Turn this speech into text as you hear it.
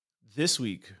This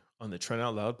week on the Trent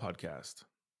Out Loud podcast.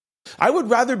 I would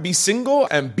rather be single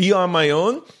and be on my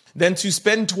own than to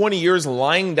spend 20 years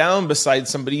lying down beside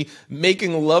somebody,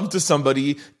 making love to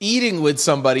somebody, eating with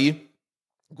somebody,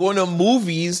 going to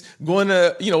movies, going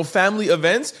to, family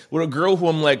events with a girl who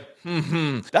I'm like,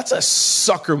 that's a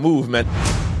sucker move, man.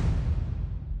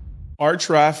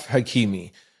 Achraf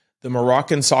Hakimi, the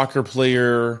Moroccan soccer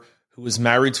player who was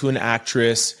married to an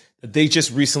actress, they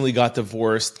just recently got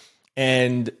divorced.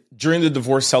 And during the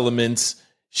divorce settlements,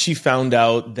 she found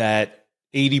out that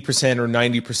 80% or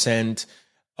 90%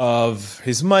 of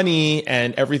his money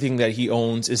and everything that he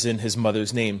owns is in his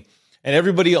mother's name. And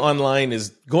everybody online is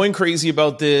going crazy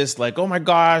about this. Like, oh my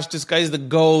gosh, this guy's the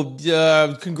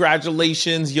GOAT.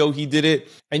 Congratulations. Yo, he did it.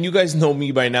 And you guys know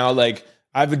me by now. Like,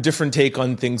 I have a different take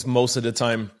on things most of the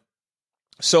time.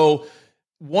 So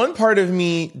one part of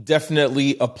me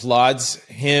definitely applauds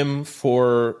him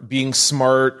for being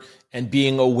smart and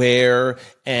being aware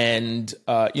and,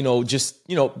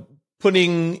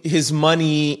 putting his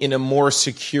money in a more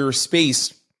secure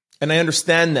space. And I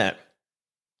understand that.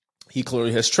 He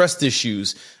clearly has trust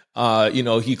issues.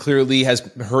 He clearly has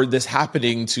heard this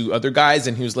happening to other guys.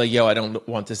 And he was like, yo, I don't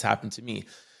want this to happen to me.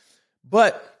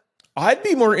 But I'd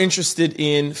be more interested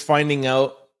in finding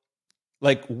out,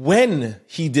 like, when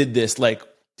he did this. Like,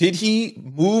 did he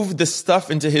move the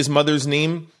stuff into his mother's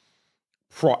name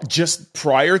just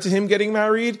prior to him getting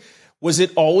married? Was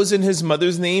it always in his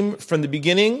mother's name from the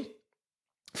beginning?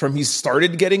 From he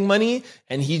started getting money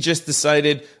and he just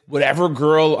decided whatever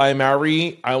girl I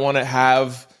marry, I want to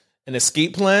have an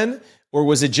escape plan? Or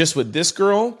was it just with this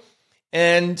girl?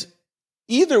 And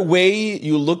either way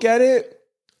you look at it,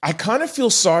 I kind of feel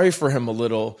sorry for him a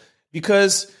little,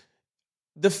 because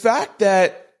the fact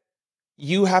that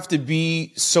you have to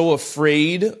be so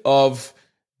afraid of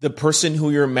the person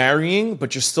who you're marrying,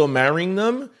 but you're still marrying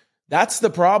them, that's the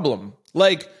problem.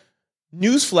 Like,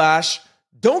 newsflash,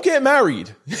 don't get married.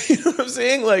 You know what I'm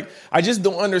saying? Like, I just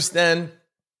don't understand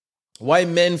why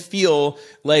men feel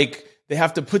like they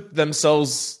have to put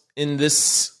themselves in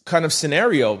this kind of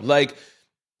scenario. Like,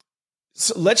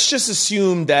 so let's just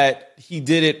assume that he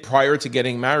did it prior to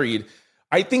getting married.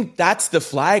 I think that's the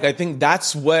flag. I think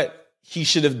that's what he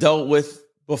should have dealt with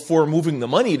before moving the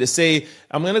money, to say,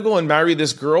 I'm going to go and marry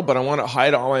this girl, but I want to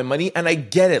hide all my money. And I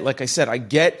get it. Like I said, I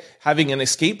get having an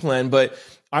escape plan, but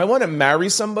I want to marry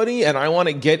somebody and I want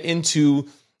to get into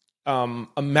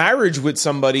a marriage with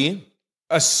somebody,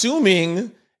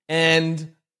 assuming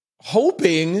and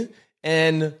hoping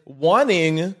and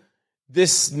wanting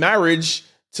this marriage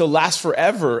to last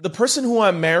forever. The person who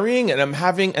I'm marrying and I'm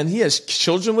having, and he has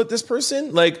children with this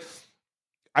person, like,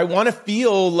 I want to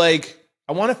feel like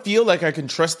I can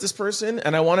trust this person,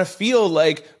 and I want to feel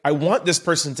like I want this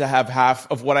person to have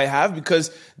half of what I have,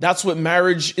 because that's what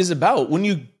marriage is about. When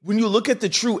you look at the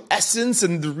true essence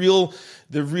and the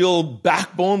real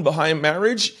backbone behind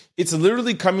marriage, it's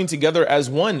literally coming together as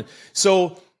one.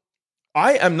 So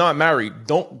I am not married.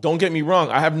 Don't get me wrong.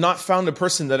 I have not found a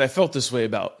person that I felt this way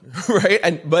about,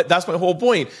 right? But that's my whole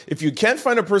point. If you can't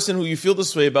find a person who you feel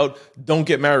this way about, don't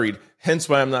get married. Hence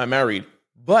why I'm not married.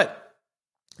 But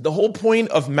the whole point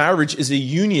of marriage is a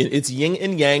union. It's yin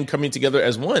and yang coming together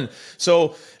as one.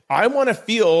 So I want to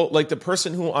feel like the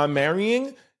person who I'm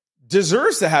marrying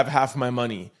deserves to have half my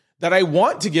money, that I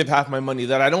want to give half my money,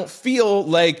 that I don't feel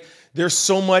like there's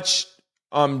so much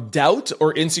doubt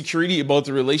or insecurity about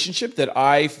the relationship that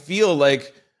I feel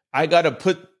like I got to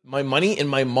put my money in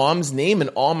my mom's name and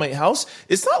all my house.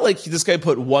 It's not like this guy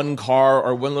put one car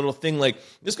or one little thing. Like,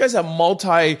 this guy's a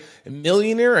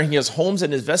multi-millionaire and he has homes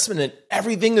and investment and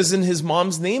everything is in his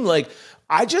mom's name. Like,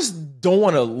 I just don't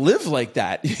want to live like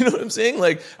that. You know what I'm saying?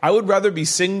 Like, I would rather be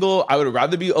single. I would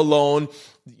rather be alone.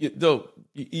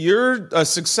 You're a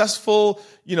successful,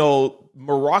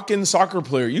 Moroccan soccer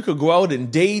player. You could go out and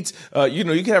date. You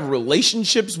could have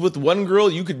relationships with one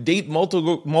girl. You could date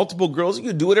multiple girls. You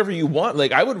could do whatever you want.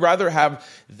 Like, I would rather have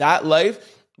that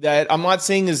life, that I'm not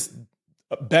saying is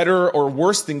better or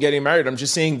worse than getting married. I'm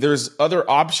just saying there's other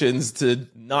options to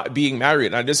not being married.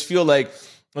 And I just feel like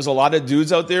there's a lot of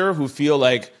dudes out there who feel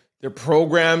like they're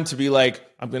programmed to be like,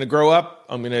 I'm going to grow up.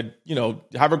 I'm going to,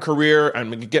 have a career. I'm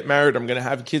going to get married. I'm going to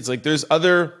have kids. Like, there's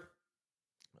other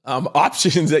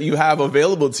options that you have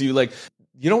available to you. Like,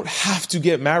 you don't have to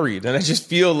get married. And I just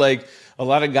feel like a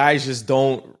lot of guys just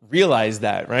don't realize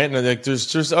that, right? And like,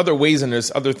 there's other ways and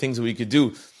there's other things that we could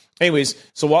do. Anyways,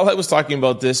 so while I was talking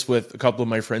about this with a couple of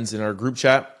my friends in our group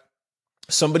chat,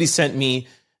 somebody sent me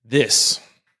this.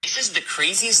 This is the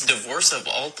craziest divorce of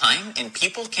all time, and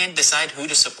people can't decide who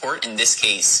to support in this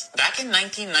case. Back in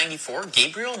 1994,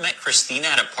 Gabriel met Christina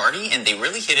at a party and they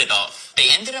really hit it off. They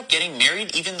ended up getting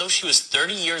married even though she was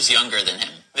 30 years younger than him.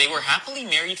 They were happily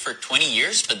married for 20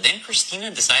 years, but then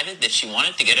Christina decided that she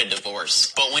wanted to get a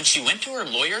divorce. But when she went to her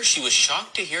lawyer, she was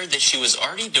shocked to hear that she was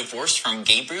already divorced from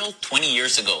Gabriel 20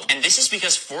 years ago. And this is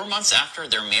because 4 months after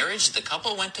their marriage, the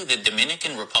couple went to the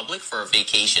Dominican Republic for a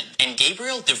vacation. And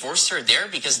Gabriel divorced her there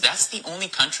because that's the only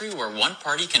country where one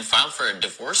party can file for a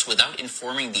divorce without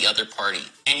informing the other party.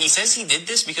 And he says he did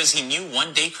this because he knew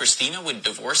one day Christina would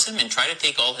divorce him and try to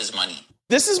take all his money.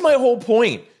 This is my whole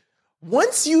point.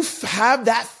 Once you have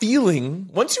that feeling,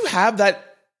 once you have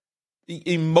that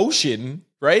emotion,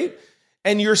 right?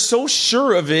 And you're so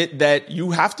sure of it that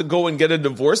you have to go and get a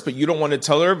divorce, but you don't want to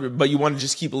tell her, but you want to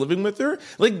just keep living with her.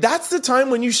 Like, that's the time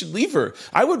when you should leave her.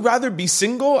 I would rather be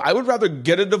single. I would rather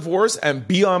get a divorce and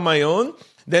be on my own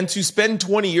than to spend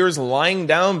 20 years lying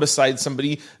down beside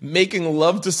somebody, making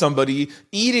love to somebody,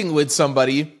 eating with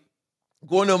somebody,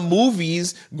 going to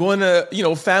movies, going to,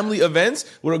 family events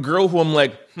with a girl who I'm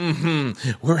like,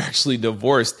 we're actually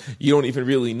divorced. You don't even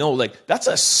really know. Like, that's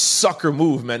a sucker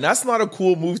move, man. That's not a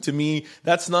cool move to me.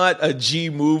 That's not a G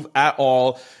move at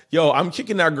all. I'm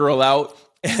kicking that girl out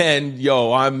and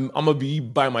I'm going to be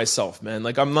by myself, man.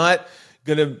 Like, I'm not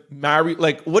going to marry.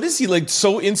 Like, what is he, like,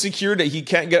 so insecure that he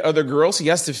can't get other girls? He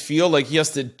has to feel like he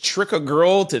has to trick a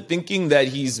girl to thinking that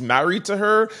he's married to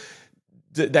her,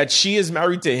 that she is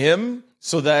married to him,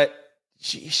 so that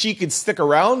she could stick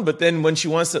around. But then when she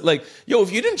wants to, like,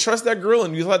 if you didn't trust that girl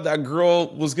and you thought that girl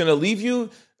was going to leave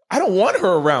you, I don't want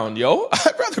her around,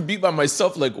 I'd rather be by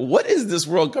myself. Like, what is this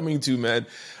world coming to, man?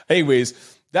 Anyways,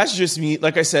 that's just me.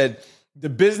 Like I said, the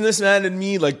businessman in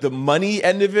me, like the money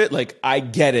end of it, like, I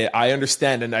get it. I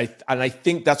understand. And I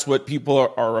think that's what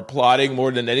people are applauding more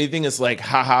than anything. It's like,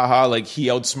 ha ha ha, like he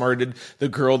outsmarted the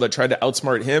girl that tried to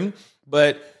outsmart him.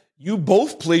 But you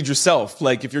both played yourself.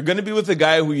 Like, if you're going to be with a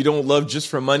guy who you don't love just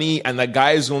for money, and that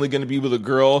guy is only going to be with a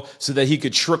girl so that he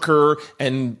could trick her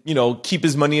and, keep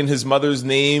his money in his mother's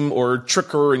name, or trick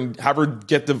her and have her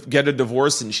get a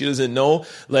divorce and she doesn't know,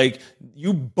 like,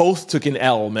 you both took an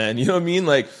L, man. You know what I mean?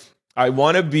 Like, I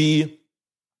want to be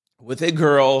with a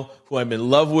girl who I'm in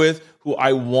love with, who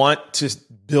I want to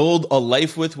build a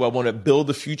life with, who I want to build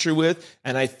a future with.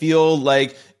 And I feel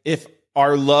like if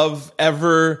our love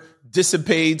ever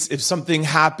dissipates, if something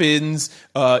happens,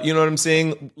 you know what I'm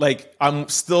saying? Like, I'm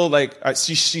still like,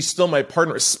 she's still my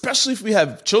partner, especially if we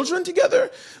have children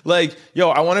together. Like,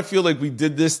 I want to feel like we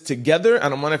did this together,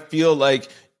 and I want to feel like,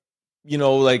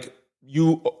 like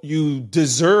you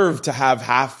deserve to have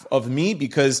half of me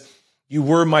because you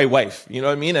were my wife. You know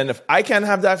what I mean? And if I can't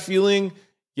have that feeling,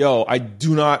 I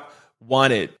do not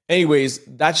want it. Anyways,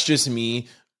 that's just me.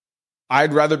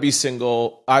 I'd rather be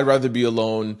single. I'd rather be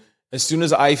alone. As soon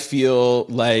as I feel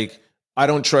like I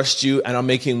don't trust you and I'm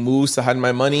making moves to hide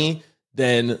my money,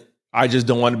 then I just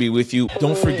don't want to be with you.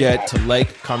 Don't forget to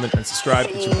like, comment, and subscribe.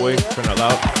 It's your boy, Trent Out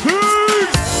Loud.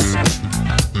 Peace!